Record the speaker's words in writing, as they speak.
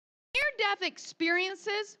near-death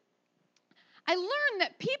experiences, I learned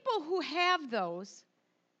that people who have those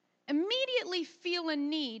immediately feel a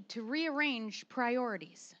need to rearrange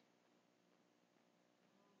priorities.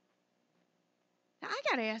 Now, I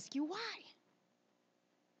got to ask you, why?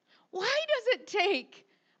 Why does it take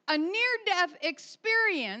a near-death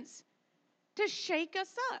experience to shake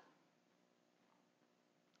us up?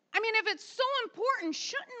 I mean, if it's so important,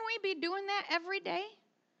 shouldn't we be doing that every day?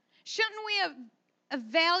 Shouldn't we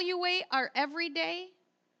evaluate our every day,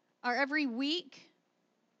 our every week?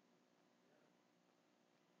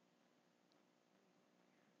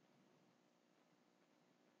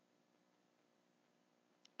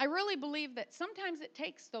 I really believe that sometimes it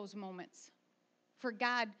takes those moments for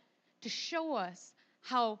God to show us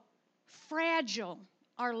how fragile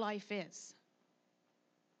our life is.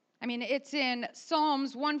 I mean, it's in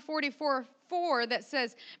Psalms 144:4 that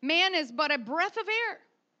says, man is but a breath of air,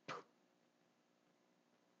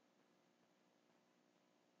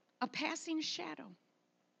 a passing shadow.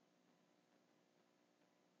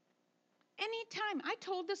 Anytime, I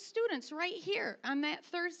told the students right here on that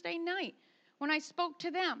Thursday night when I spoke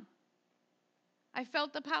to them, I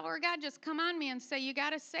felt the power of God just come on me and say, you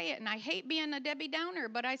got to say it. And I hate being a Debbie Downer,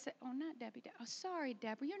 but I said, oh, not Debbie Downer. Oh, sorry,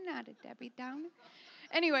 Deborah, you're not a Debbie Downer.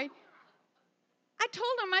 Anyway, I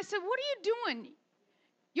told them, I said, what are you doing?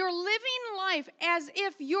 You're living life as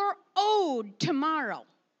if you're owed tomorrow.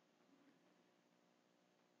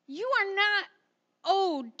 You are not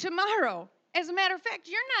owed tomorrow. As a matter of fact,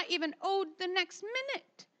 you're not even owed the next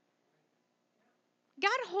minute.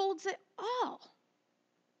 God holds it all.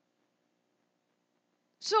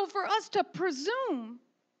 So for us to presume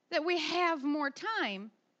that we have more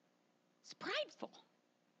time is prideful.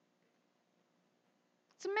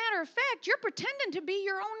 As a matter of fact, you're pretending to be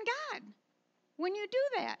your own God when you do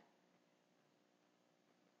that.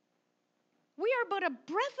 We are but a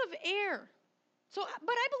breath of air. So,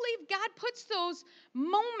 but I believe God puts those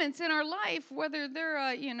moments in our life, whether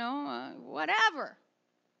they're, whatever.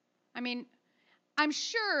 I mean, I'm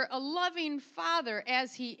sure a loving father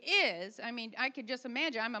as he is, I mean, I could just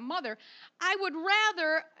imagine, I'm a mother, I would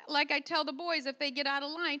rather, like I tell the boys if they get out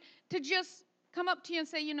of line, to just come up to you and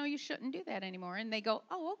say, you shouldn't do that anymore. And they go,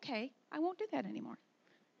 oh, okay, I won't do that anymore.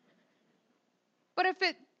 But if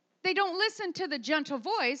they don't listen to the gentle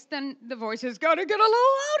voice, then the voice has got to get a little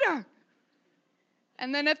louder.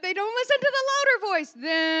 And then if they don't listen to the louder voice,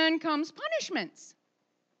 then comes punishments.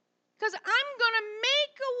 Because I'm going to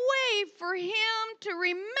make a way for him to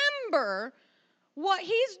remember what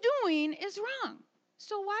he's doing is wrong.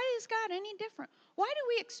 So why is God any different? Why do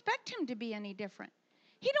we expect him to be any different?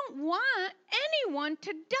 He don't want anyone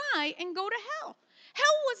to die and go to hell.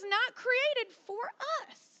 Hell was not created for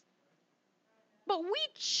us. But we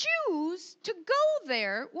choose to go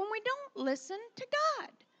there when we don't listen to God.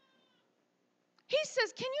 He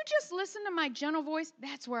says, can you just listen to my gentle voice?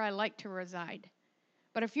 That's where I like to reside.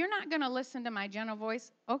 But if you're not going to listen to my gentle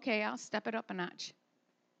voice, okay, I'll step it up a notch.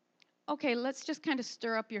 Okay, let's just kind of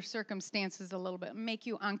stir up your circumstances a little bit, make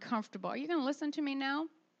you uncomfortable. Are you going to listen to me now?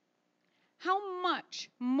 How much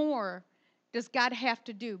more does God have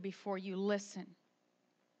to do before you listen?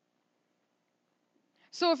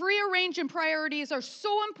 So if rearranging priorities are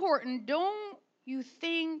so important, don't you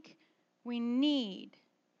think we need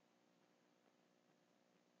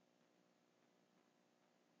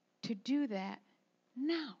to do that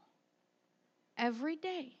now, every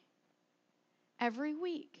day, every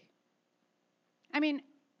week? I mean,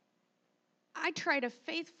 I try to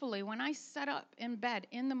faithfully, when I set up in bed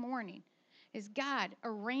in the morning, is God,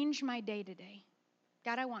 arrange my day today.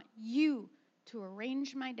 God, I want you to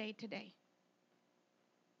arrange my day today.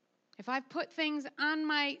 If I've put things on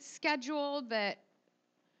my schedule that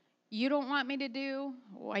you don't want me to do,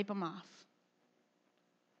 wipe them off.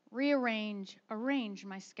 Arrange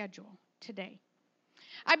my schedule today.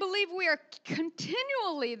 I believe we are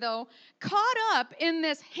continually, though, caught up in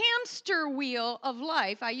this hamster wheel of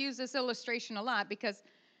life. I use this illustration a lot because,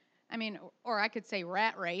 or I could say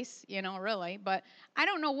rat race, really. But I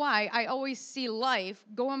don't know why I always see life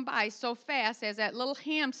going by so fast as that little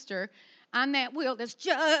hamster on that wheel that's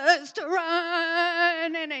just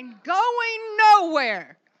running and going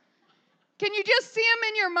nowhere. Can you just see them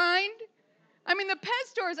in your mind? The pet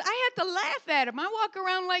stores, I had to laugh at them. I walk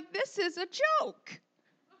around like this is a joke.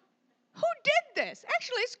 Who did this?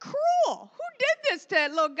 Actually, it's cruel. Who did this to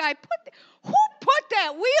that little guy? Who put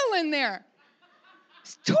that wheel in there?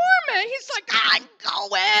 It's torment. He's like, I'm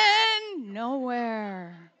going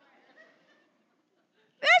nowhere.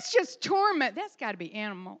 That's just torment. That's got to be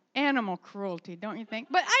animal cruelty, don't you think?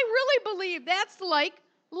 But I really believe that's like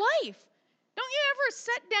life. Don't you ever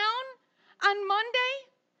sit down on Monday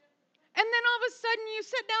of a sudden you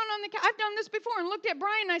sit down on the couch. I've done this before and looked at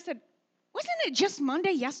Brian and I said, wasn't it just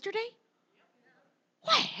Monday yesterday?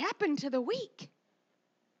 What happened to the week?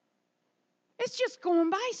 It's just going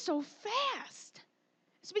by so fast.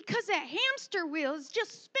 It's because that hamster wheel is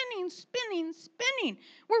just spinning, spinning, spinning.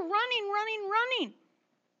 We're running.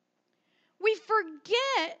 We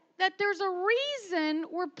forget that there's a reason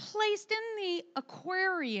we're placed in the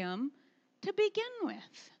aquarium to begin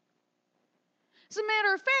with. As a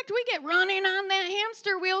matter of fact, we get running on that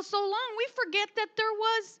hamster wheel so long, we forget that there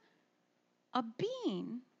was a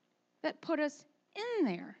being that put us in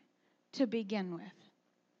there to begin with.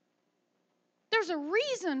 There's a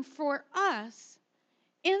reason for us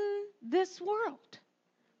in this world.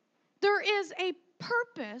 There is a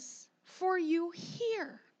purpose for you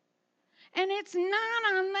here. And it's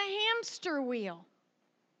not on the hamster wheel.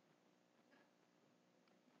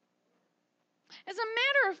 As a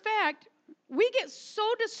matter of fact, we get so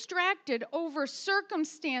distracted over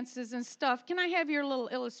circumstances and stuff. Can I have your little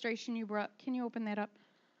illustration you brought? Can you open that up?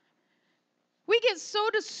 We get so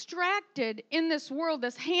distracted in this world,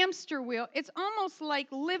 this hamster wheel. It's almost like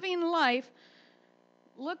living life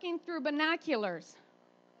looking through binoculars.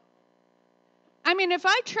 I mean, if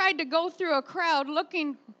I tried to go through a crowd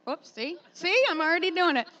looking, see, I'm already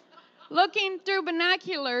doing it. Looking through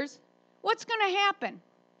binoculars, what's going to happen?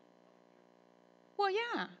 Well,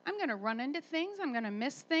 yeah, I'm going to run into things. I'm going to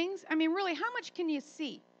miss things. I mean, really, how much can you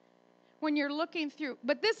see when you're looking through?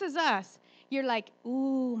 But this is us. You're like,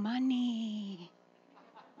 ooh, money.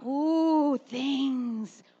 Ooh,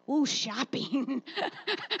 things. Ooh, shopping.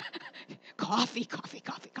 Coffee. Career.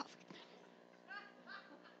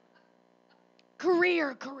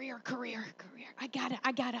 I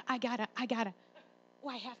gotta. Oh,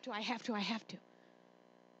 I have to.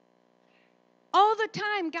 All the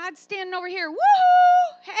time, God's standing over here.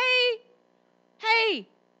 Woohoo! Hey.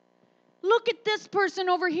 Look at this person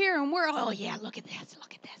over here. And we're, oh yeah, look at this.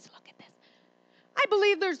 I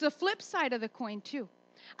believe there's the flip side of the coin too.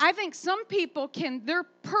 I think some people their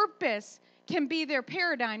purpose can be their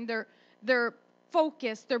paradigm, their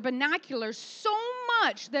focus, their binoculars so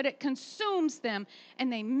much that it consumes them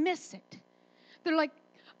and they miss it. They're like,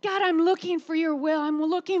 God, I'm looking for your will. I'm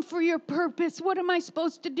looking for your purpose. What am I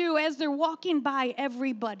supposed to do? As they're walking by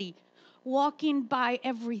everybody, walking by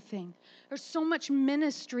everything. There's so much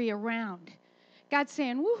ministry around. God's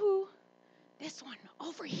saying, woohoo, this one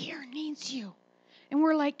over here needs you. And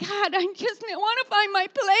we're like, God, I just want to find my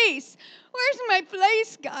place. Where's my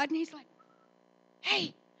place, God? And he's like,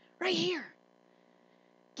 hey, right here.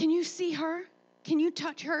 Can you see her? Can you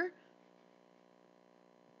touch her?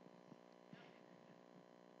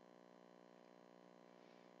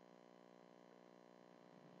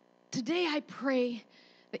 Today I pray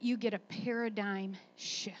that you get a paradigm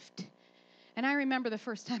shift. And I remember the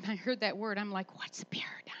first time I heard that word, I'm like, what's a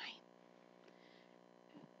paradigm?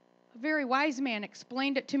 A very wise man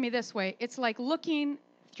explained it to me this way. It's like looking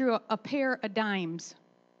through a pair of dimes.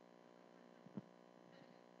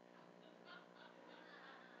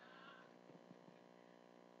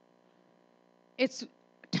 It's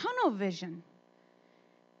tunnel vision.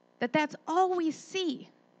 That's all we see.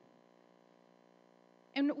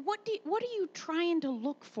 And what are you trying to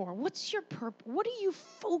look for? What's your purpose? What are you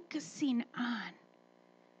focusing on?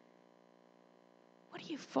 What are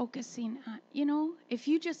you focusing on? You know, if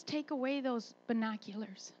you just take away those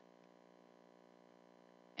binoculars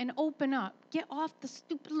and open up, get off the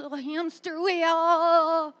stupid little hamster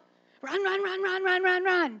wheel. Run,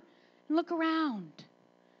 and look around.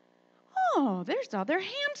 Oh, there's other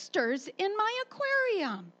hamsters in my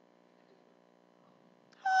aquarium.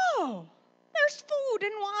 Oh, there's food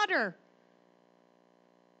and water.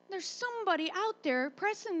 There's somebody out there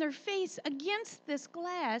pressing their face against this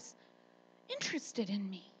glass, interested in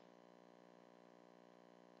me,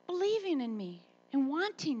 believing in me, and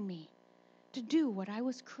wanting me to do what I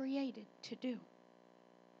was created to do.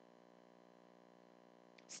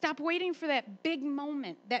 Stop waiting for that big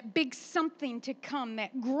moment, that big something to come,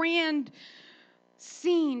 that grand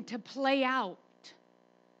scene to play out,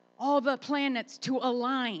 all the planets to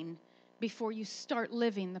align before you start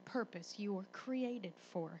living the purpose you were created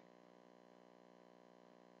for.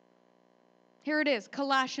 Here it is,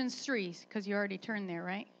 Colossians 3, because you already turned there,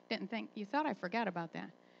 right? You thought I forgot about that.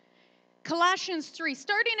 Colossians 3,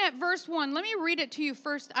 starting at verse 1, let me read it to you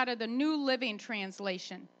first out of the New Living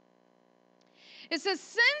Translation. It says,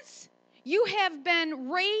 since you have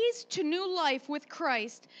been raised to new life with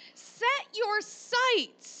Christ, set your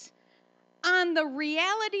sights on the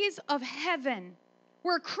realities of heaven,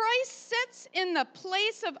 where Christ sits in the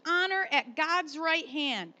place of honor at God's right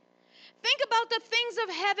hand. Think about the things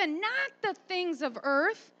of heaven, not the things of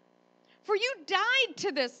earth. For you died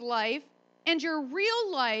to this life, and your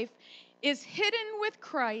real life is hidden with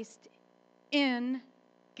Christ in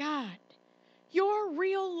God. Your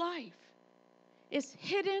real life is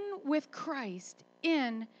hidden with Christ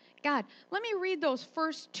in God. Let me read those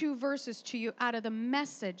first two verses to you out of the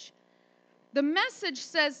Message. The Message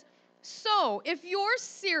says, so if you're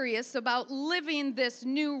serious about living this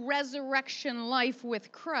new resurrection life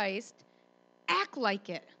with Christ, act like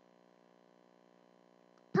it.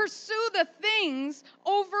 Pursue the things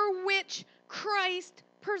over which Christ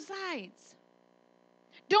presides.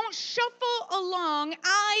 Don't shuffle along,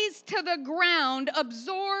 eyes to the ground,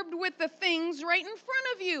 absorbed with the things right in front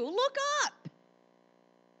of you. Look up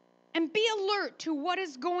and be alert to what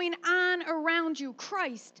is going on around you.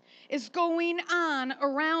 Christ is going on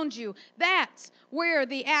around you. That's where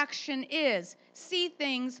the action is. See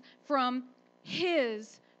things from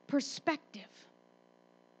His perspective.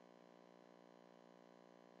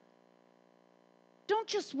 Don't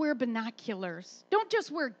just wear binoculars. Don't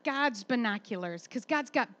just wear God's binoculars, because God's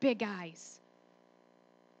got big eyes.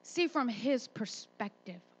 See from His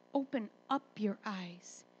perspective. Open up your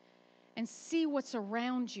eyes and see what's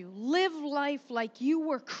around you. Live life like you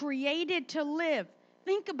were created to live.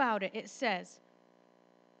 Think about it, it says.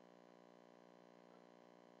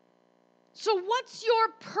 So what's your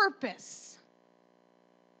purpose?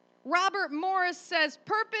 Robert Morris says,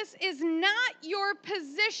 purpose is not your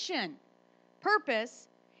position. Purpose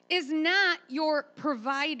is not your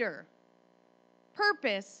provider.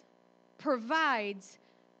 Purpose provides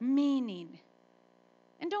meaning.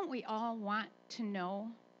 And don't we all want to know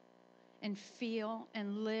and feel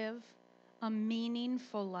and live a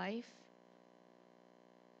meaningful life?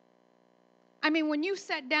 I mean, when you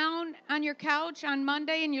sat down on your couch on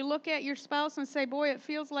Monday and you look at your spouse and say, boy, it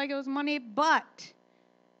feels like it was Monday, but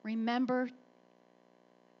remember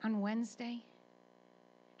on Wednesday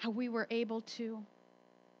how we were able to?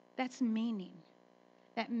 That's meaning.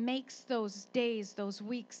 That makes those days, those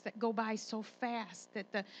weeks that go by so fast,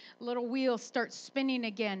 that the little wheels start spinning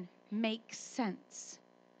again, make sense.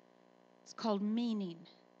 It's called meaning.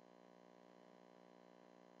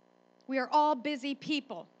 We are all busy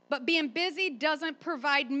people, but being busy doesn't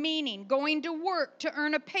provide meaning. Going to work to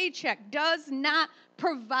earn a paycheck does not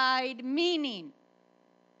provide meaning.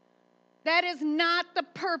 That is not the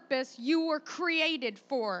purpose you were created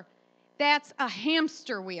for. That's a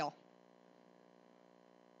hamster wheel.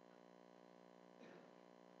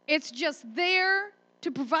 It's just there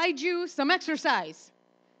to provide you some exercise.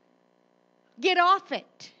 Get off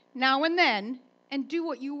it now and then and do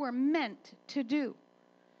what you were meant to do.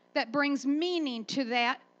 That brings meaning to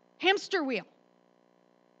that hamster wheel.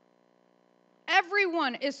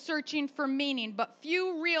 Everyone is searching for meaning, but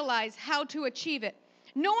few realize how to achieve it.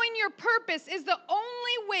 Knowing your purpose is the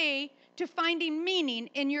only way to finding meaning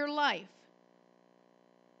in your life.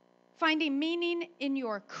 Finding meaning in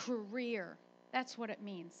your career. That's what it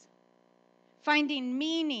means. Finding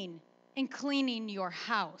meaning in cleaning your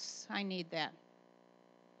house. I need that.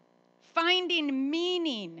 Finding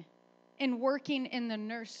meaning in working in the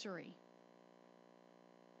nursery.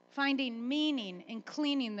 Finding meaning in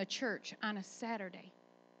cleaning the church on a Saturday.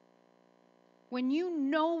 When you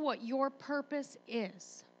know what your purpose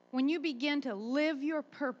is, when you begin to live your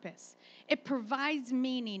purpose, it provides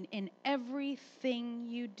meaning in everything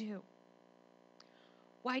you do.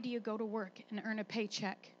 Why do you go to work and earn a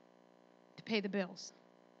paycheck? To pay the bills.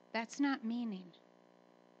 That's not meaning.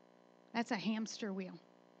 That's a hamster wheel.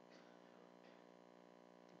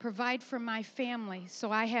 Provide for my family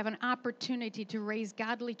so I have an opportunity to raise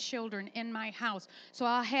godly children in my house, so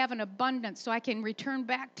I'll have an abundance, so I can return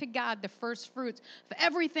back to God the first fruits of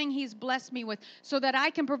everything He's blessed me with, so that I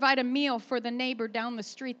can provide a meal for the neighbor down the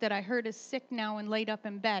street that I heard is sick now and laid up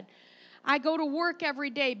in bed. I go to work every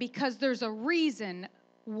day because there's a reason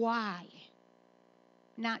why,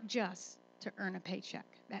 not just to earn a paycheck.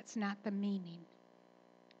 That's not the meaning.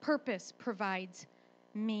 Purpose provides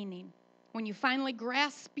meaning. When you finally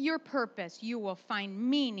grasp your purpose, you will find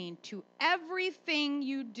meaning to everything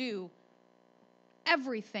you do.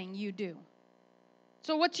 Everything you do.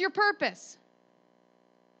 So what's your purpose?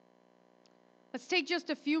 Let's take just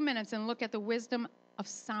a few minutes and look at the wisdom of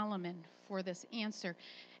Solomon for this answer.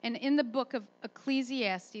 And in the book of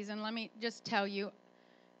Ecclesiastes, and let me just tell you,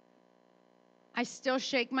 I still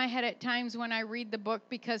shake my head at times when I read the book,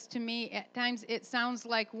 because to me, at times, it sounds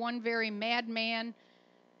like one very madman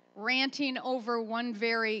ranting over one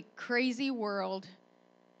very crazy world.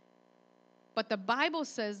 But the Bible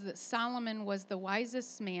says that Solomon was the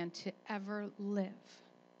wisest man to ever live.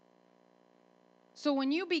 So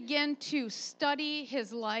when you begin to study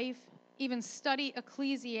his life, even study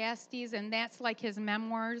Ecclesiastes, and that's like his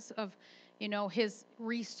memoirs of, his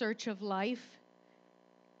research of life.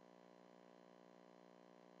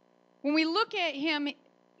 When we look at him,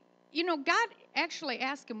 God actually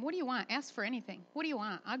asked him, what do you want? Ask for anything. What do you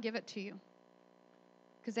want? I'll give it to you.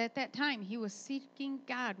 Because at that time, he was seeking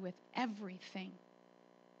God with everything.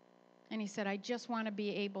 And he said, I just want to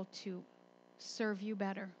be able to serve you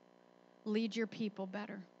better, lead your people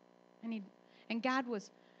better. And God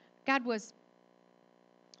was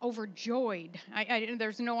overjoyed.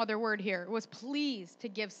 There's no other word here. Was pleased to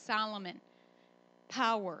give Solomon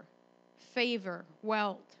power, favor,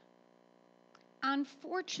 wealth.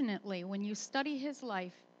 Unfortunately, when you study his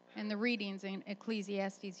life and the readings in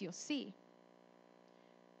Ecclesiastes, you'll see.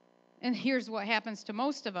 And here's what happens to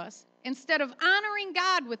most of us. Instead of honoring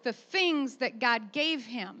God with the things that God gave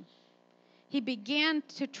him, he began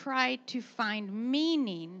to try to find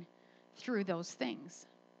meaning through those things,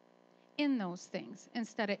 in those things,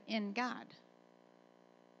 instead of in God.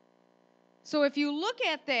 So if you look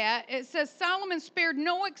at that, it says Solomon spared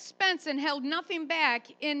no expense and held nothing back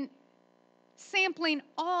in sampling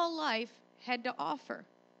all life had to offer.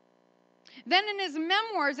 Then in his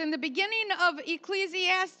memoirs, in the beginning of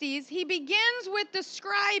Ecclesiastes, he begins with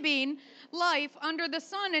describing life under the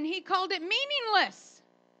sun, and he called it meaningless.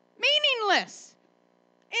 Meaningless.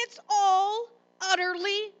 It's all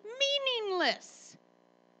utterly meaningless.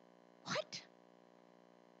 What?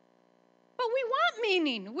 But we want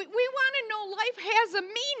meaning. We want to know life has a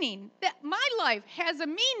meaning, that my life has a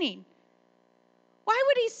meaning. Why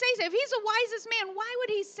would he say so? If he's the wisest man, why would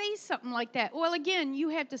he say something like that? Well, again, you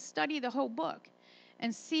have to study the whole book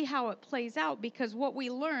and see how it plays out, because what we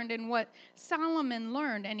learned and what Solomon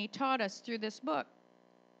learned, and he taught us through this book,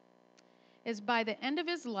 is by the end of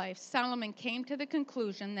his life, Solomon came to the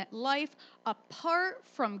conclusion that life apart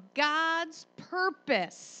from God's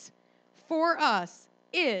purpose for us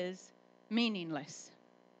is meaningless.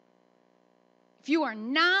 If you are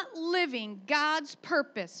not living God's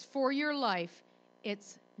purpose for your life,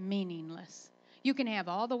 it's meaningless. You can have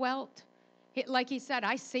all the wealth. Like he said,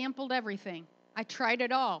 I sampled everything. I tried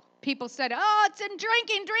it all. People said, oh, it's in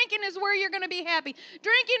drinking. Drinking is where you're going to be happy.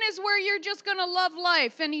 Drinking is where you're just going to love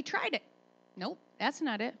life. And he tried it. Nope, that's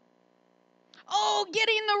not it. Oh,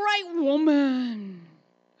 getting the right woman.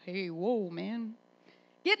 Hey, whoa, man.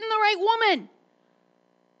 Getting the right woman.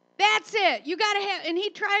 That's it. You got to have, and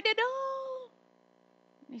he tried it all.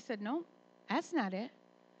 And he said, no, that's not it.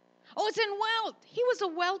 Oh, it's in wealth. He was the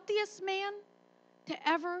wealthiest man to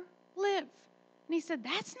ever live. And he said,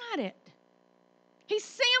 that's not it. He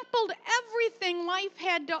sampled everything life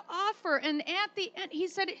had to offer. And at the end, he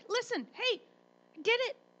said, listen, hey, did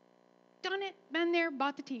it, done it, been there,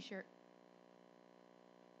 bought the t-shirt.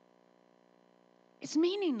 It's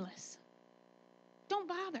meaningless. Don't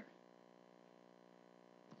bother.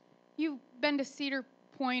 You've been to Cedar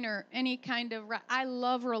Point or any kind of ride. I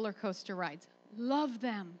love roller coaster rides. Love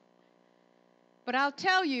them. But I'll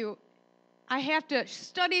tell you, I have to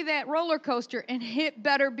study that roller coaster, and it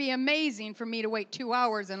better be amazing for me to wait 2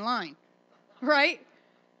 hours in line, right?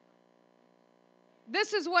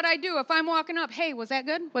 This is what I do. If I'm walking up, hey, was that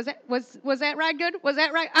good? Was that ride good? Was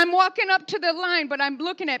that right? I'm walking up to the line, but I'm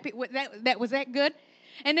looking at people. Was that good?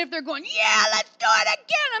 And if they're going, yeah, let's do it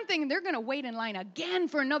again, I'm thinking they're going to wait in line again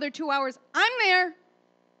for another 2 hours. I'm there.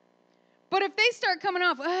 But if they start coming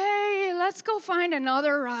off, hey, let's go find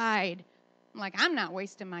another ride. I'm like, I'm not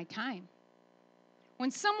wasting my time.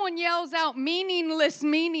 When someone yells out meaningless,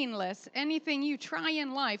 meaningless, anything you try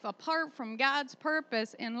in life apart from God's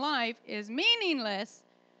purpose in life is meaningless,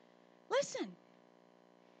 listen.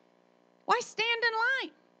 Why stand in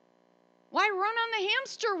line? Why run on the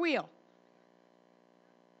hamster wheel?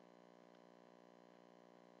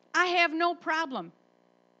 I have no problem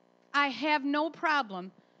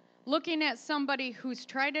looking at somebody who's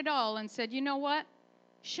tried it all and said, you know what?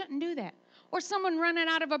 Shouldn't do that. Or someone running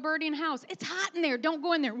out of a burning house. It's hot in there. Don't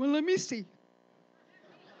go in there. Well, let me see.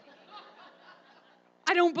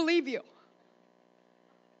 I don't believe you.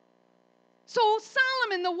 So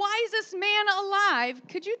Solomon, the wisest man alive,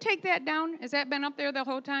 could you take that down? Has that been up there the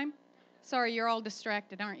whole time? Sorry, you're all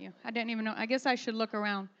distracted, aren't you? I didn't even know. I guess I should look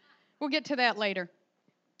around. We'll get to that later.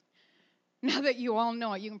 Now that you all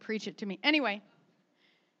know it, you can preach it to me. Anyway.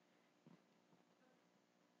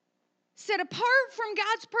 Said apart from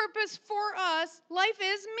God's purpose for us, life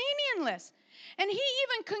is meaningless. And he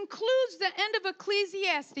even concludes the end of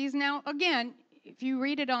Ecclesiastes. Now, again, if you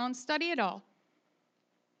read it all and study it all.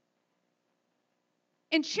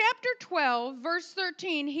 In chapter 12, verse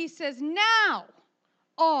 13, he says, now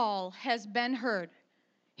all has been heard.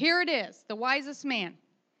 Here it is, the wisest man.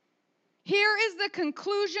 Here is the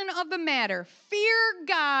conclusion of the matter. Fear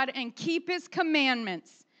God and keep his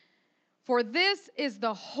commandments, for this is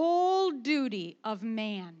the whole duty of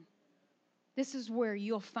man. This is where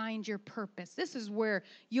you'll find your purpose. This is where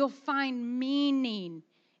you'll find meaning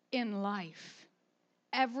in life.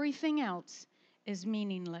 Everything else is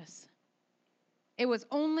meaningless. It was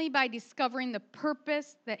only by discovering the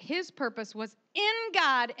purpose, that his purpose was in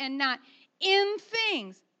God and not in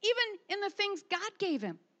things, even in the things God gave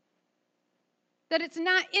him. That it's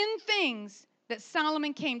not in things that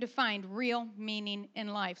Solomon came to find real meaning in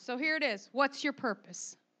life. So here it is. What's your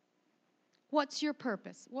purpose? What's your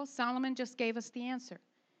purpose? Well, Solomon just gave us the answer.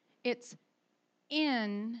 It's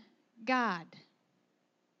in God.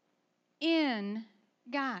 In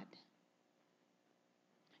God.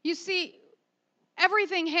 You see,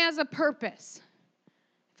 everything has a purpose.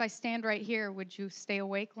 If I stand right here, would you stay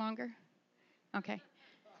awake longer? Okay.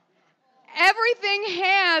 Everything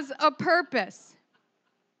has a purpose.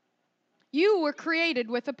 You were created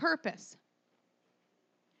with a purpose.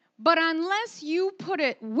 But unless you put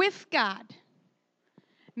it with God,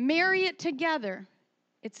 marry it together,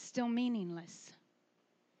 it's still meaningless.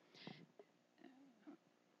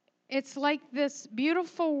 It's like this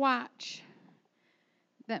beautiful watch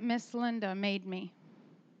that Miss Linda made me.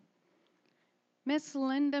 Miss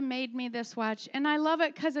Linda made me this watch, and I love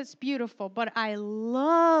it because it's beautiful, but I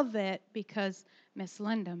love it because Miss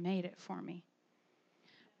Linda made it for me.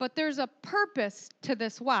 But there's a purpose to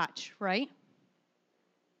this watch, right?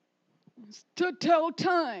 It's to tell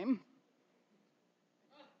time.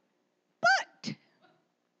 But,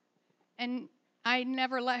 and I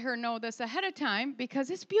never let her know this ahead of time because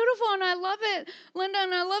it's beautiful and I love it, Linda,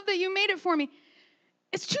 and I love that you made it for me.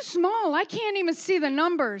 It's too small. I can't even see the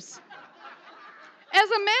numbers. As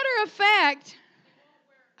a matter of fact,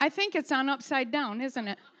 I think it's on upside down, isn't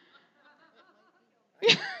it?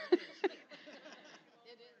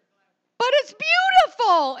 But it's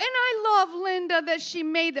beautiful. And I love Linda that she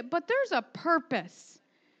made it. But there's a purpose.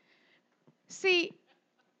 See,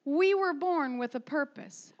 we were born with a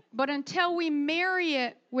purpose. But until we marry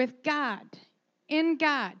it with God, in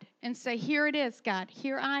God, and say, here it is, God.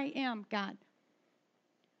 Here I am, God.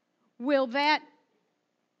 Will that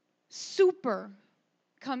super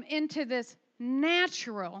come into this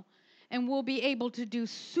natural, and we'll be able to do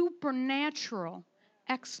supernatural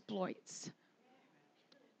exploits.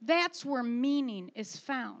 That's where meaning is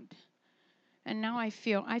found. And now I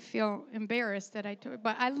feel embarrassed that I told it.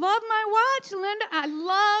 But I love my watch, Linda. I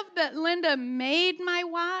love that Linda made my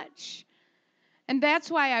watch. And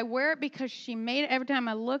that's why I wear it, because she made it every time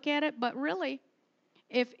I look at it. But really,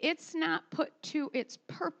 if it's not put to its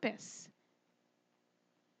purpose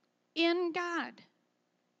in God,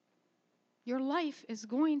 your life is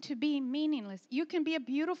going to be meaningless. You can be a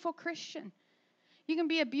beautiful Christian. You can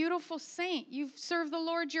be a beautiful saint. You've served the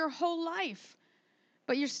Lord your whole life.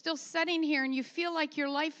 But you're still sitting here and you feel like your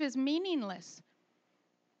life is meaningless.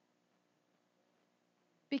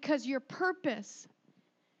 Because your purpose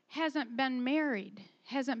hasn't been married,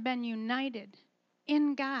 hasn't been united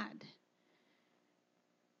in God.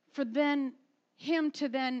 For then him to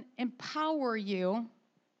then empower you.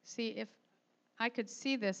 See, if I could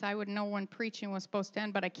see this, I would know when preaching was supposed to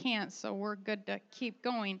end, but I can't, so we're good to keep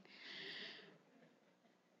going.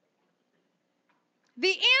 The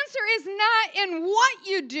answer is not in what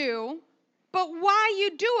you do, but why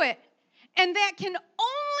you do it. And that can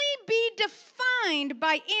only be defined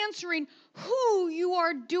by answering who you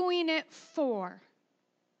are doing it for.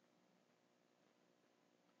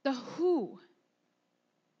 The who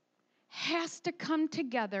has to come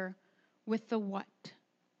together with the what.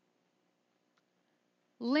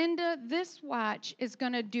 Linda, this watch is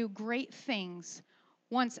going to do great things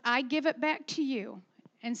once I give it back to you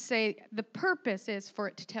and say the purpose is for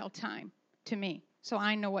it to tell time to me. So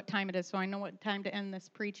I know what time it is, so I know what time to end this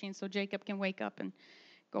preaching so Jacob can wake up and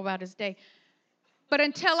go about his day. But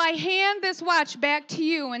until I hand this watch back to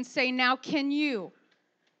you and say, now can you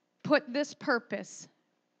put this purpose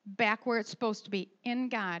back where it's supposed to be, in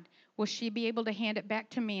God, will she be able to hand it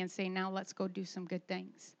back to me and say, now let's go do some good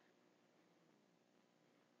things?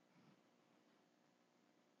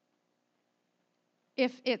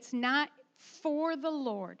 If it's not for the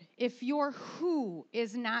Lord, if your who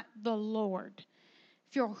is not the Lord,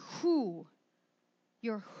 if your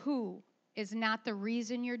who is not the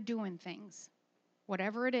reason you're doing things,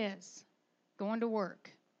 whatever it is, going to work,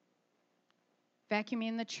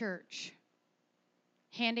 vacuuming the church,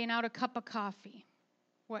 handing out a cup of coffee,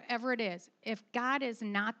 whatever it is, if God is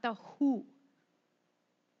not the who,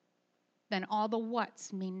 then all the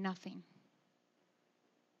whats mean nothing.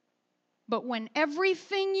 But when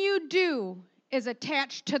everything you do is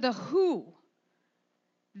attached to the who,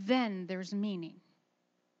 then there's meaning.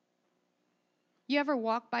 You ever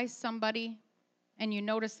walk by somebody and you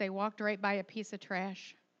notice they walked right by a piece of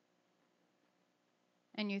trash?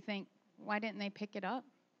 And you think, why didn't they pick it up?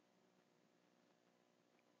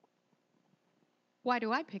 Why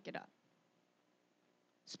do I pick it up?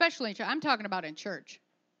 Especially in church. I'm talking about in church.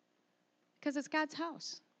 Because it's God's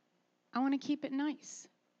house. I want to keep it nice.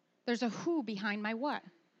 There's a who behind my what.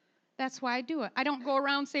 That's why I do it. I don't go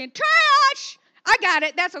around saying, trash! I got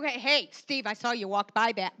it. That's okay. Hey, Steve, I saw you walked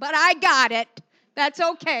by that. But I got it. That's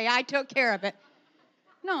okay. I took care of it.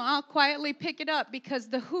 No, I'll quietly pick it up because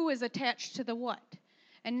the who is attached to the what.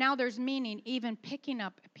 And now there's meaning even picking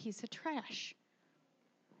up a piece of trash.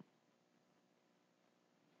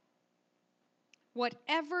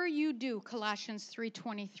 Whatever you do, Colossians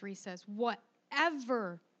 3:23 says,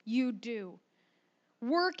 whatever you do,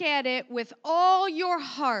 work at it with all your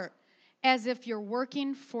heart as if you're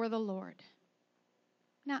working for the Lord,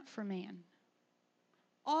 not for man.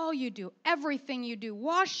 All you do, everything you do,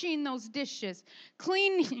 washing those dishes,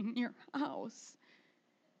 cleaning your house,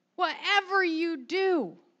 whatever you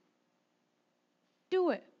do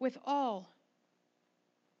it with all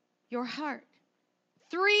your heart.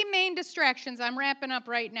 3 main distractions, I'm wrapping up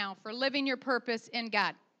right now, for living your purpose in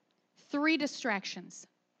God. 3 distractions.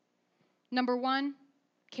 Number 1,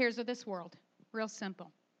 cares of this world. Real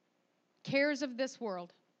simple. Cares of this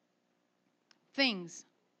world. Things.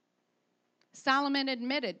 Solomon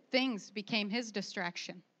admitted things became his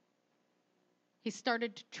distraction.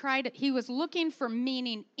 He was looking for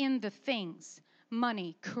meaning in the things.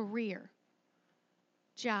 Money, career,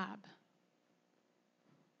 job,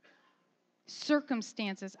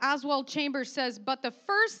 circumstances. Oswald Chambers says, but the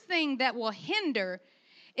first thing that will hinder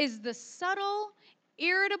is the subtle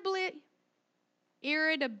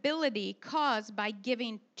irritability caused by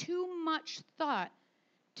giving too much thought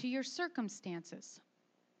to your circumstances.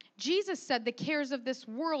 Jesus said the cares of this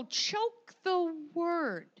world choke the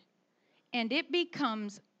word, and it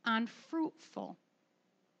becomes unfruitful.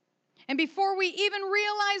 And before we even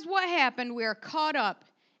realize what happened, we are caught up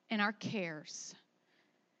in our cares.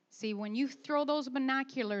 See, when you throw those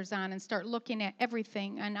binoculars on and start looking at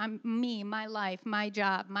everything, and me, my life, my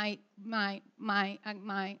job, my,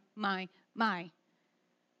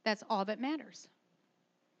 that's all that matters.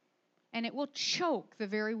 And it will choke the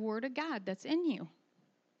very word of God that's in you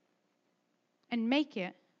and make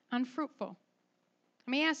it unfruitful.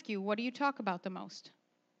 Let me ask you, what do you talk about the most?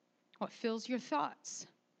 What fills your thoughts?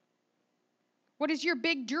 What is your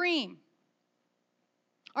big dream?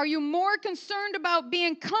 Are you more concerned about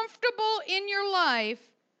being comfortable in your life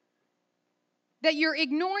that you're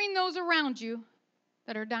ignoring those around you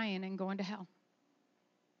that are dying and going to hell?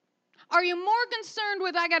 Are you more concerned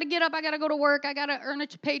with, I got to get up, I got to go to work, I got to earn a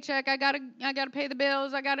paycheck, I got to pay the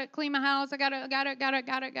bills, I got to clean my house, I got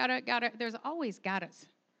to. There's always gotta's.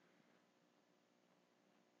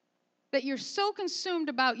 That you're so consumed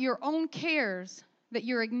about your own cares that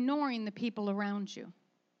you're ignoring the people around you.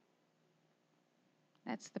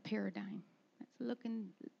 That's the paradigm. That's looking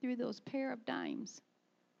through those pair of dimes.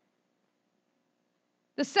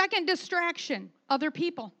 The second distraction, other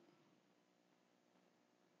people.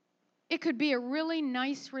 It could be a really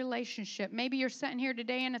nice relationship. Maybe you're sitting here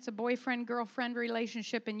today and it's a boyfriend-girlfriend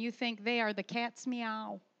relationship and you think they are the cat's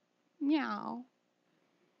meow. Meow.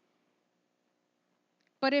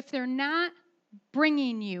 But if they're not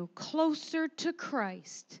bringing you closer to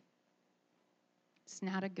Christ, it's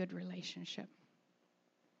not a good relationship.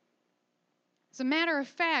 As a matter of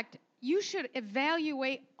fact, you should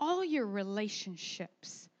evaluate all your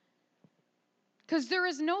relationships. Because there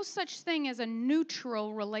is no such thing as a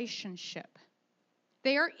neutral relationship.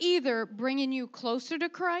 They are either bringing you closer to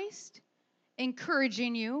Christ,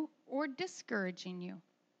 encouraging you, or discouraging you.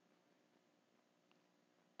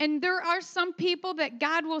 And there are some people that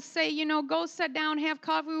God will say, go sit down, have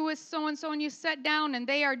coffee with so-and-so, and you sit down, and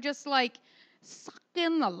they are just like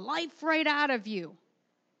sucking the life right out of you.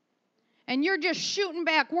 And you're just shooting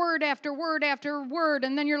back word after word after word,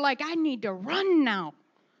 and then you're like, I need to run now.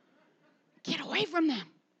 Get away from them.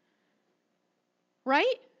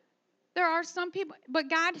 Right? There are some people, but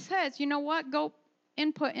God says, you know what? Go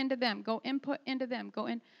input into them. Go input into them. Go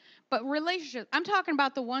in. But relationships, I'm talking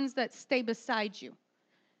about the ones that stay beside you.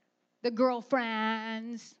 The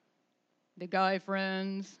girlfriends, the guy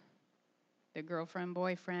friends, the girlfriend,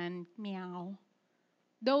 boyfriend, meow.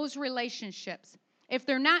 Those relationships. If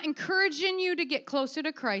they're not encouraging you to get closer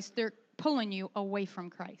to Christ, they're pulling you away from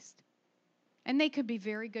Christ. And they could be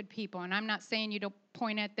very good people. And I'm not saying you don't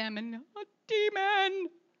point at them and, a demon.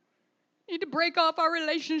 You need to break off our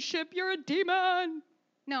relationship. You're a demon.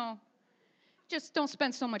 No. Just don't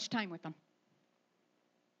spend so much time with them.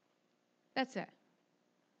 That's it.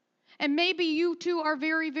 And maybe you two are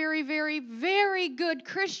very, very, very, very good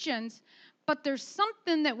Christians, but there's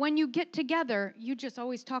something that when you get together, you just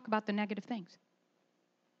always talk about the negative things.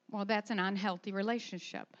 Well, that's an unhealthy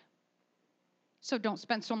relationship. So don't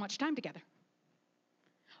spend so much time together.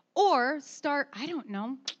 Or start, I don't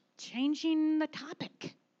know, changing the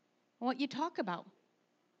topic, what you talk about.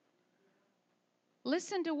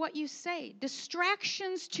 Listen to what you say.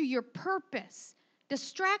 Distractions to your purpose.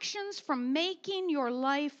 Distractions from making your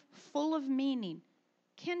life full of meaning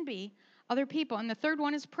can be other people. And the third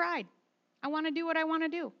one is pride. I want to do what I want to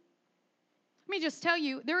do. Let me just tell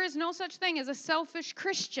you, there is no such thing as a selfish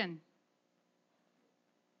Christian.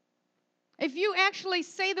 If you actually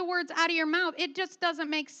say the words out of your mouth, it just doesn't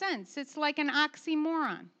make sense. It's like an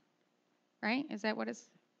oxymoron, right? Is that what it's?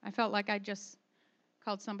 I felt like I just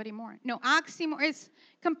called somebody moron. No, oxymoron is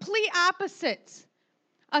complete opposites.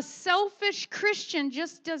 A selfish Christian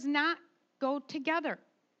just does not go together.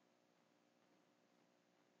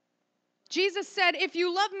 Jesus said, if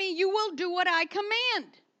you love me, you will do what I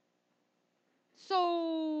command.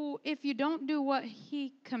 So if you don't do what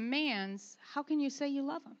he commands, how can you say you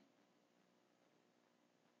love him?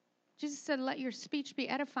 Jesus said, let your speech be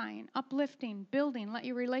edifying, uplifting, building. Let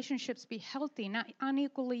your relationships be healthy, not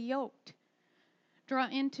unequally yoked. Draw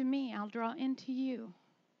into me, I'll draw into you.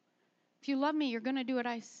 If you love me, you're going to do what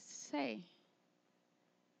I say.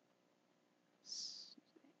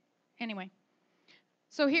 Anyway,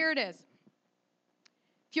 so here it is.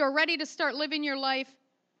 If you're ready to start living your life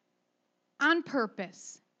on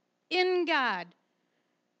purpose, in God,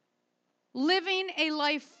 living a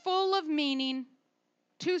life full of meaning,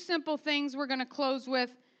 two simple things we're going to close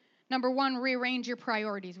with. Number one, rearrange your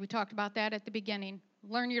priorities. We talked about that at the beginning.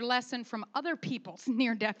 Learn your lesson from other people's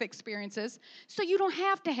near-death experiences so you don't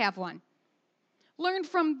have to have one. Learn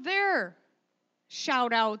from their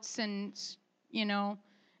shout-outs and,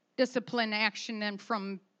 discipline action and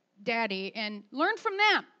from daddy, and learn from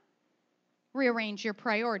them. Rearrange your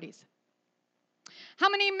priorities. How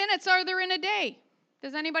many minutes are there in a day?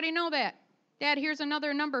 Does anybody know that? Dad, here's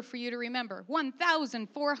another number for you to remember.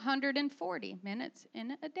 1,440 minutes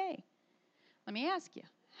in a day. Let me ask you,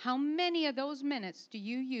 how many of those minutes do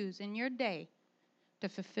you use in your day to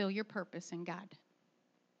fulfill your purpose in God?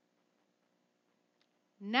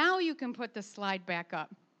 Now you can put the slide back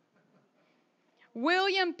up.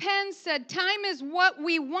 William Penn said, time is what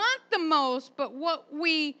we want the most, but what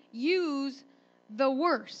we use the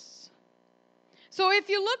worst. So if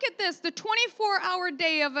you look at this, the 24-hour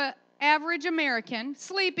day of an average American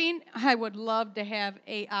sleeping, I would love to have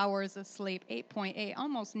 8 hours of sleep, 8.8,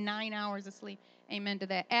 almost 9 hours of sleep. Amen to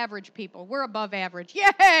that. Average people. We're above average.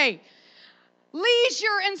 Yay!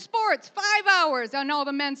 Leisure and sports, 5 hours. I know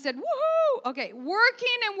the men said, woohoo! Okay,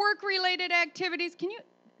 working and work-related activities.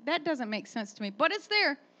 That doesn't make sense to me, but it's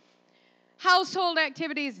there. Household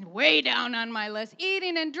activities, way down on my list.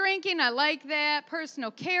 Eating and drinking, I like that. Personal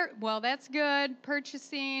care, well, that's good.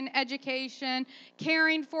 Purchasing, education,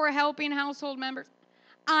 caring for, helping household members.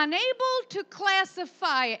 Unable to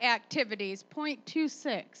classify activities,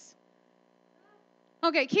 0.26.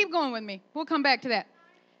 Okay, keep going with me. We'll come back to that.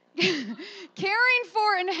 Caring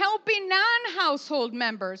for and helping non-household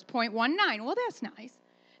members, 0.19. Well, that's nice.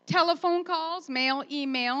 Telephone calls, mail,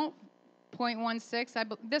 email,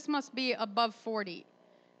 0.16. This must be above 40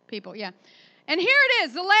 people, yeah. And here it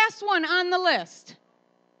is, the last one on the list.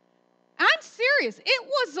 I'm serious. It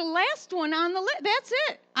was the last one on the list. That's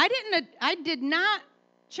it. I did not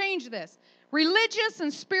change this. Religious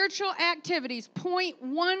and spiritual activities,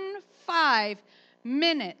 0.15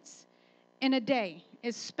 minutes in a day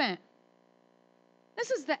is spent.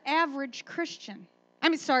 This is the average Christian.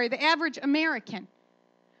 The average American.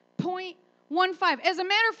 0.15. As a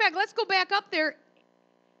matter of fact, let's go back up there.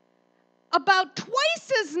 About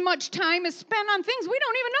twice as much time is spent on things we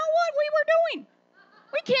don't even know what we were doing.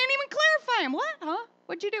 We can't even clarify them. What? Huh?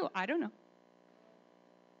 What'd you do? I don't know.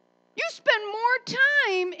 You spend more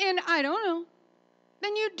time in, I don't know,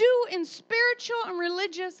 than you do in spiritual and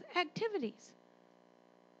religious activities.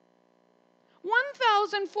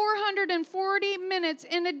 1,440 minutes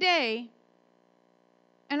in a day.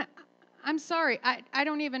 And I'm sorry, I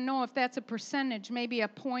don't even know if that's a percentage. Maybe a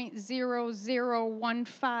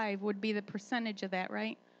 0.0015 would be the percentage of that,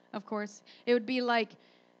 right? Of course. It would be like,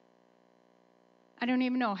 I don't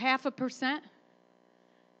even know, 0.5%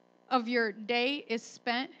 of your day is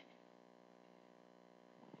spent.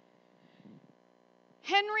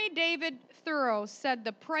 Henry David Thoreau said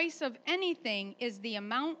the price of anything is the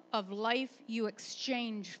amount of life you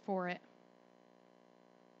exchange for it.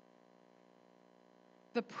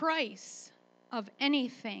 The price of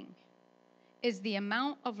anything is the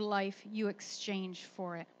amount of life you exchange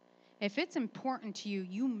for it. If it's important to you,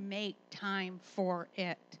 you make time for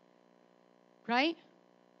it. Right?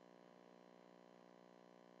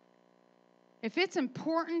 If it's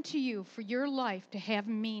important to you for your life to have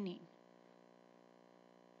meaning,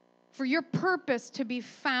 for your purpose to be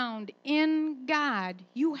found in God,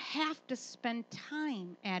 you have to spend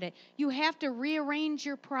time at it. You have to rearrange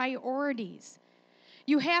your priorities.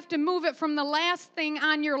 You have to move it from the last thing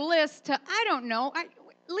on your list to, I don't know,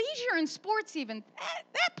 leisure and sports even.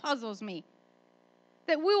 That puzzles me.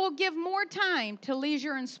 That we will give more time to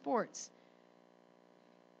leisure and sports.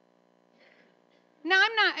 Now,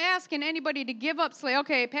 I'm not asking anybody to give up sleep.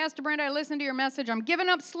 Okay, Pastor Brenda, I listened to your message. I'm giving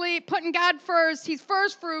up sleep, putting God first. He's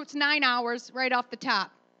first fruits, 9 hours right off the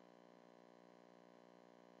top.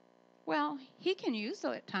 Well, he can use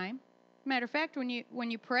that time. Matter of fact,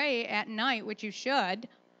 when you pray at night, which you should,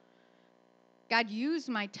 God, use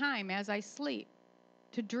my time as I sleep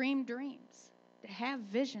to dream dreams, to have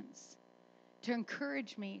visions, to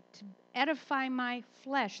encourage me, to edify my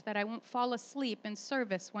flesh that I won't fall asleep in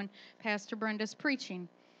service when Pastor Brenda's preaching.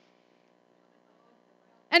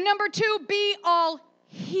 And number 2, be all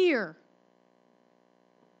here.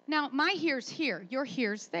 Now, my here's here. Your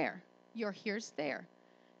here's there. Your here's there.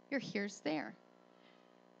 Your here's there.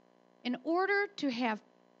 In order to have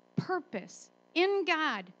purpose in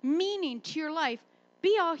God, meaning to your life,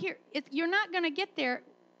 be all here. You're not going to get there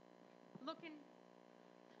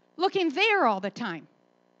looking there all the time.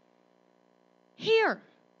 Here.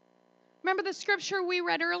 Remember the scripture we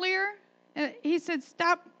read earlier? He said,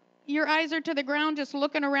 stop, your eyes are to the ground, just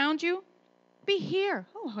looking around you. Be here.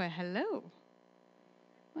 Oh, well, hello.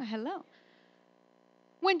 Well, hello.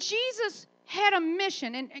 When Jesus had a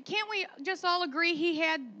mission, and can't we just all agree he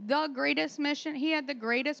had the greatest mission? He had the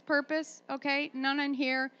greatest purpose, okay? None in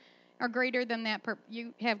here are greater than that.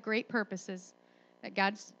 You have great purposes that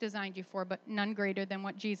God's designed you for, but none greater than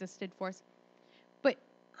what Jesus did for us. But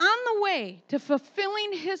on the way to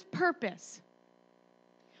fulfilling his purpose,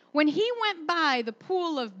 when he went by the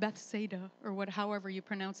pool of Bethsaida, or however you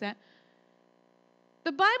pronounce that,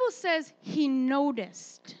 the Bible says he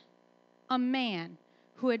noticed a man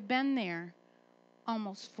who had been there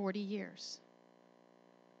almost 40 years.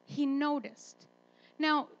 He noticed.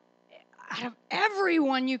 Now, out of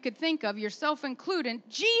everyone you could think of, yourself included,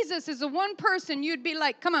 Jesus is the one person you'd be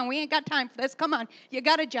like, come on, we ain't got time for this. Come on, you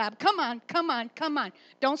got a job. Come on, come on, come on.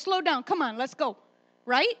 Don't slow down. Come on, let's go.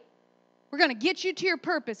 Right? We're going to get you to your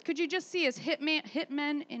purpose. Could you just see his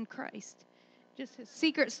hitmen in Christ? Just his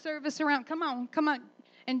secret service around. Come on, come on.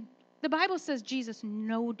 And the Bible says Jesus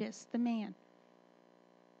noticed the man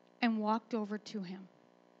and walked over to him.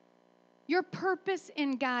 Your purpose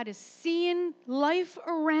in God is seeing life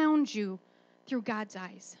around you through God's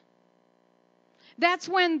eyes. That's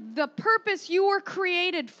when the purpose you were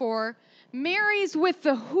created for marries with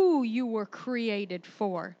the who you were created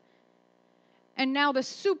for. And now the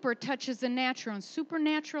super touches the natural, and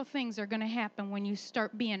supernatural things are going to happen when you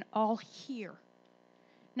start being all here,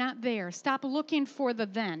 not there. Stop looking for the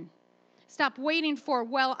then. Stop waiting for,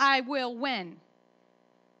 well, I will when.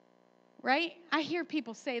 Right? I hear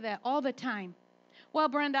people say that all the time. Well,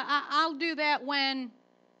 Brenda, I'll do that when,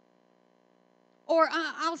 or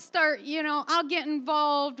I'll start, I'll get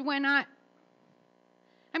involved when I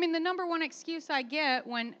mean, the number one excuse I get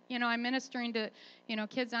when, I'm ministering to,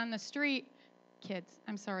 kids on the street,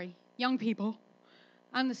 young people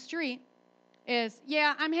on the street is,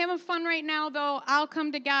 yeah, I'm having fun right now, though. I'll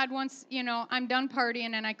come to God once, I'm done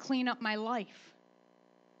partying and I clean up my life.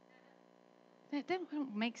 That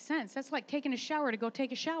don't make sense. That's like taking a shower to go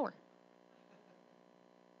take a shower.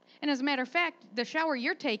 And as a matter of fact, the shower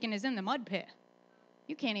you're taking is in the mud pit.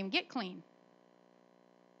 You can't even get clean.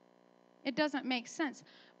 It doesn't make sense.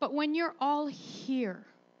 But when you're all here,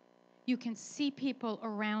 you can see people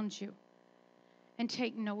around you and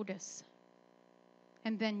take notice.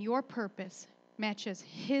 And then your purpose matches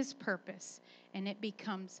his purpose, and it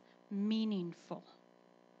becomes meaningful.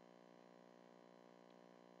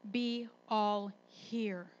 Be all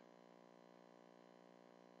here.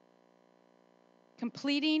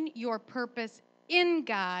 Completing your purpose in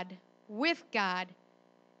God, with God,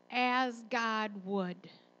 as God would.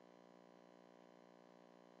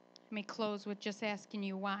 Let me close with just asking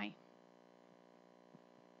you why.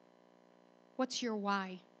 What's your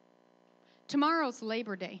why? Tomorrow's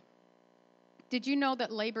Labor Day. Did you know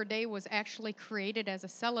that Labor Day was actually created as a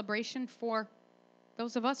celebration for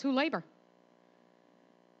those of us who labor?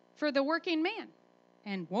 For the working man.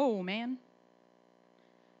 And whoa, man.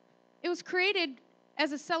 It was created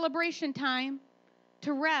as a celebration time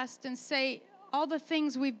to rest and say all the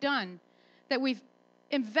things we've done, that we've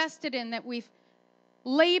invested in, that we've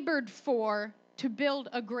labored for to build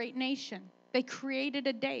a great nation. They created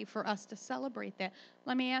a day for us to celebrate that.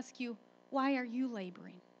 Let me ask you, why are you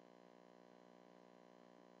laboring?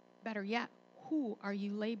 Better yet, who are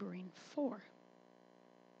you laboring for?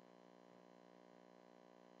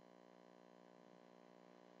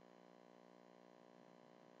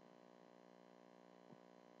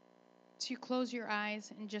 So you close your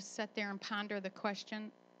eyes and just sit there and ponder the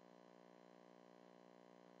question.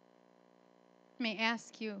 Let me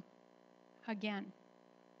ask you again.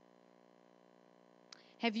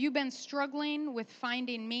 Have you been struggling with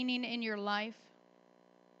finding meaning in your life?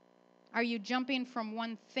 Are you jumping from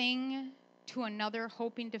one thing to another,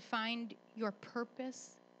 hoping to find your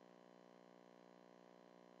purpose?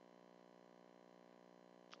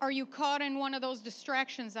 Are you caught in one of those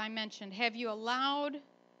distractions I mentioned? Have you allowed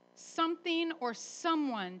something or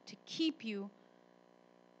someone to keep you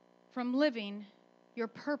from living your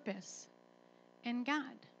purpose in God?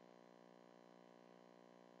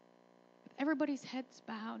 Everybody's heads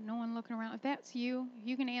bowed, no one looking around. If that's you,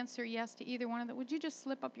 you can answer yes to either one of them. Would you just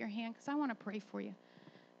slip up your hand? Because I want to pray for you.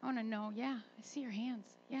 I want to know. Yeah, I see your hands.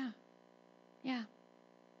 Yeah. Yeah.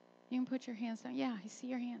 You can put your hands down. Yeah, I see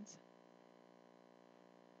your hands.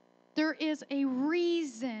 There is a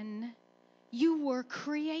reason you were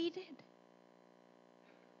created.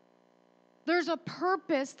 There's a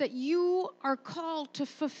purpose that you are called to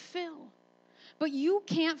fulfill. But you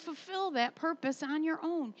can't fulfill that purpose on your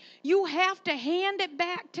own. You have to hand it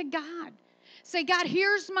back to God. Say, God,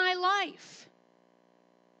 here's my life.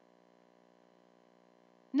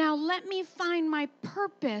 Now let me find my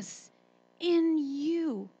purpose in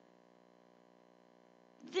you.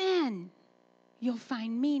 Then you'll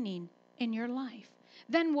find meaning in your life.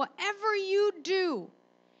 Then whatever you do,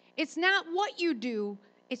 it's not what you do,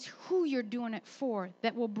 it's who you're doing it for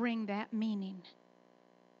that will bring that meaning,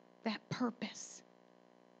 that purpose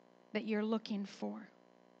that you're looking for.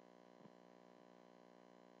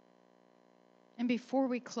 And before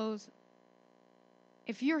we close,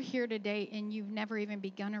 if you're here today and you've never even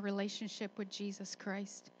begun a relationship with Jesus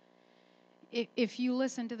Christ, if you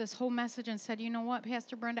listened to this whole message and said, you know what,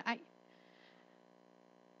 Pastor Brenda,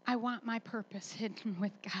 I want my purpose hidden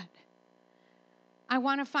with God. I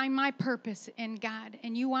want to find my purpose in God.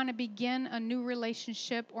 And you want to begin a new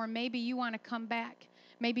relationship, or maybe you want to come back.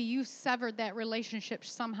 Maybe you severed that relationship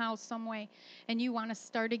somehow, some way, and you want to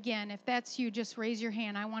start again. If that's you, just raise your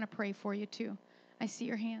hand. I want to pray for you too. I see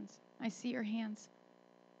your hands. I see your hands.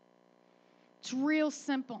 It's real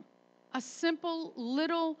simple. A simple,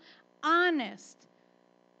 little, honest,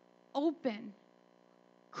 open,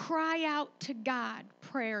 cry out to God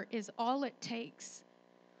prayer is all it takes.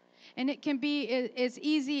 And it can be as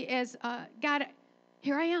easy as, God,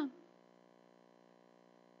 here I am.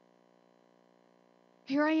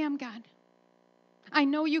 Here I am, God. I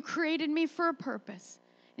know you created me for a purpose.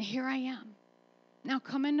 And here I am. Now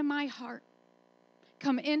come into my heart.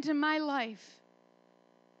 Come into my life.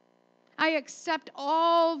 I accept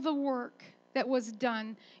all the work that was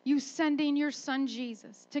done. You sending your son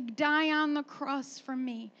Jesus to die on the cross for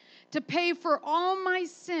me, to pay for all my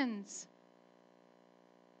sins,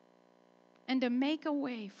 and to make a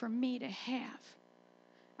way for me to have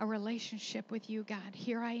a relationship with you, God.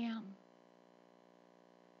 Here I am.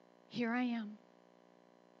 Here I am.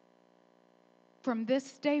 From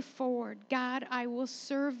this day forward, God, I will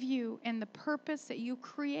serve you and the purpose that you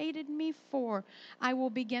created me for. I will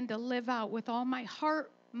begin to live out with all my heart,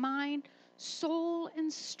 mind, soul,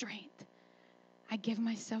 and strength. I give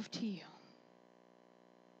myself to you.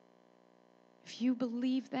 If you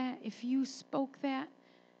believe that, if you spoke that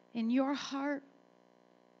in your heart,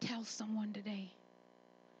 tell someone today.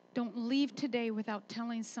 Don't leave today without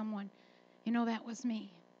telling someone, you know, that was me.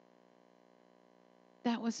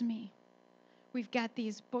 That was me. We've got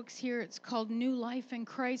these books here. It's called New Life in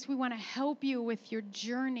Christ. We want to help you with your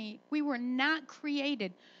journey. We were not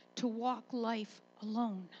created to walk life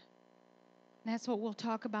alone. And that's what we'll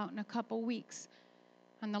talk about in a couple weeks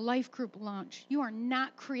on the Life Group launch. You are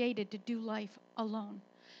not created to do life alone.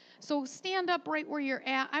 So stand up right where you're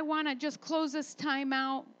at. I want to just close this time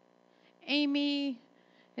out. Amy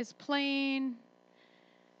is playing,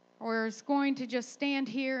 or is going to just stand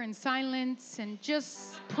here in silence and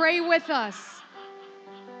just pray with us.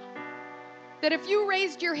 That if you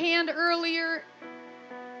raised your hand earlier,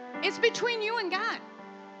 it's between you and God.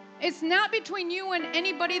 It's not between you and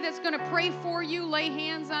anybody that's going to pray for you, lay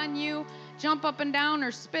hands on you, jump up and down,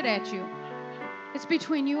 or spit at you. It's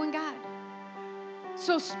between you and God.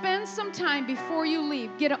 So spend some time before you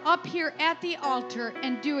leave. Get up here at the altar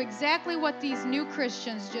and do exactly what these new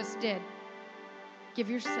Christians just did. Give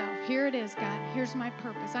yourself. Here it is, God. Here's my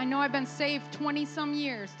purpose. I know I've been saved 20-some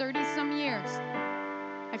years, 30-some years.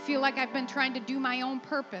 I feel like I've been trying to do my own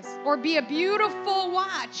purpose or be a beautiful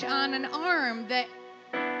watch on an arm that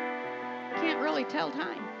can't really tell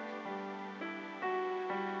time.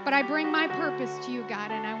 But I bring my purpose to you,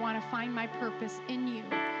 God, and I want to find my purpose in you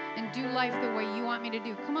and do life the way you want me to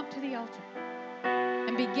do. Come up to the altar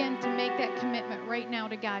and begin to make that commitment right now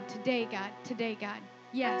to God. Today, God. Today, God.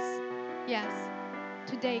 Yes. Yes.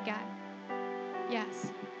 Today, God.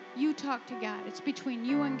 Yes. You talk to God. It's between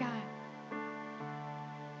you and God.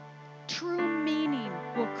 True meaning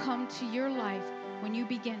will come to your life when you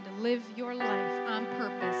begin to live your life on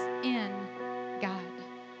purpose in